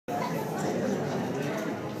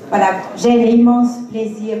Voilà, j'ai l'immense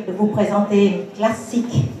plaisir de vous présenter une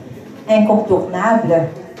classique incontournable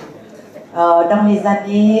dans les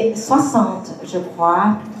années 60, je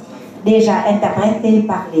crois, déjà interprétée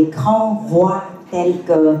par les grandes voix telles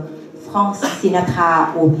que Frank Sinatra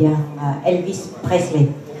ou bien Elvis Presley.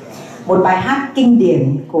 Một bài hát kinh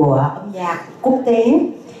điển của âm nhạc quốc tế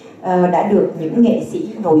đã được những nghệ sĩ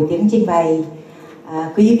nổi tiếng trình bày.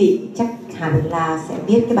 Quý vị chắc hẳn là sẽ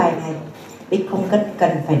biết cái bài này, Bích không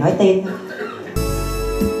cần phải nói tên thôi.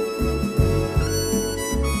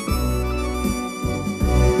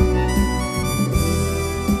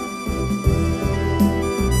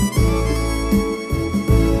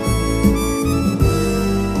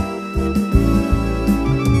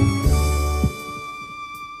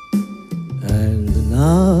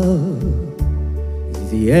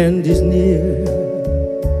 The end is near,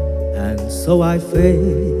 and so I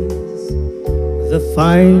face the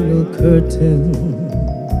final curtain.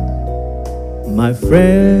 My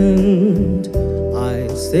friend, I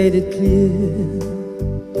said it clear,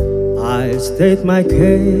 I state my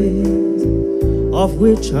case, of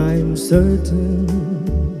which I'm certain.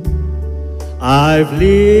 I've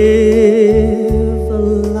lived a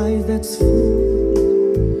life that's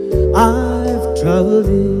full, I've traveled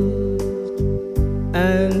it,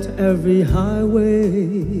 and every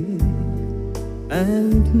highway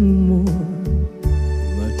and more,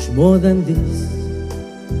 much more than this,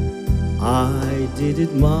 I did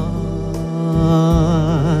it my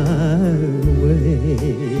way.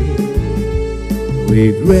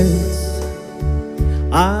 Regrets,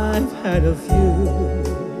 I've had a few,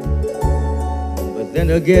 but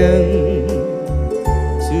then again,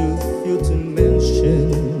 too few to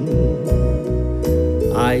mention.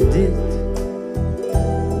 I did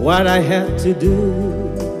what I had to do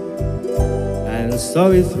and saw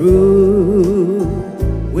it through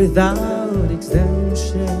without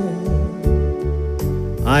exemption.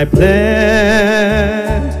 I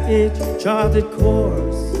planned each charted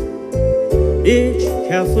course, each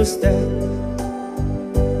careful step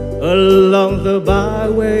along the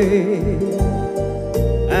byway,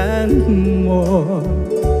 and more,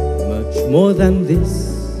 much more than this,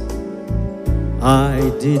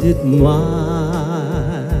 I did it my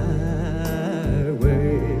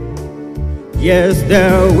way. Yes,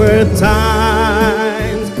 there were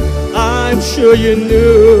times, I'm sure you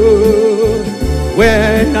knew,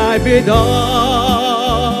 when I bit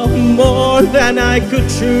off more than I could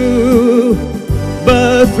chew.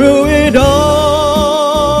 But through it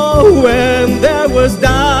all, when there was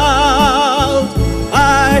doubt,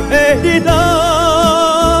 I ate it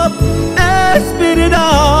up and spit it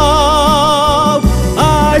out.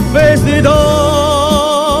 I faced it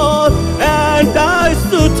all, and I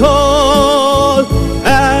stood tall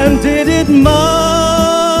and did it my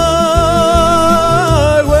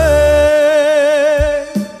way.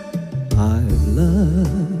 I've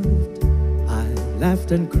loved, I've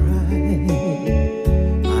laughed and cried,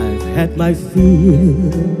 I've had my fill,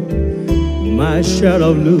 my share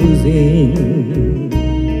of losing,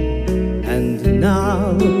 and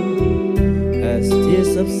now, as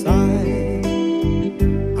tears subside,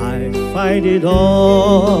 find it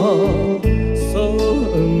all so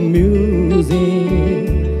amusing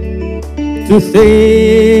to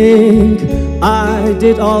think I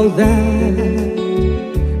did all that,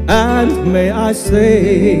 and may I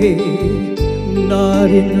say, not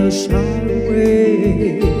in a shy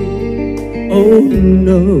way. Oh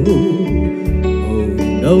no,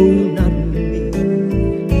 not me,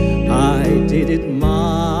 I did it my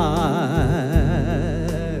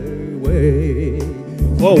way.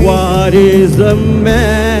 For what is a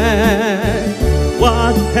man?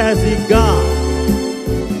 What has he got?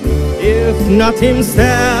 If not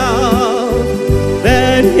himself,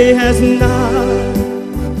 then he has not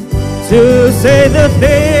to say the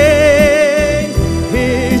thing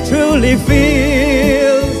he truly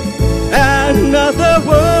feels, and not the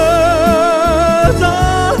words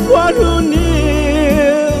of one who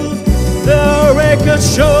kneels. The record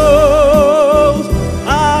shows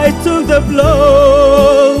I took the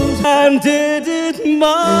blows and did it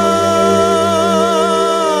my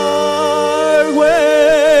way.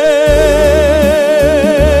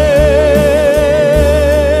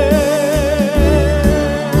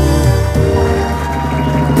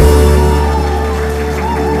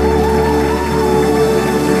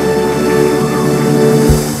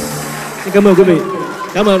 Xin cảm ơn quý vị.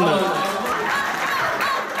 Cảm ơn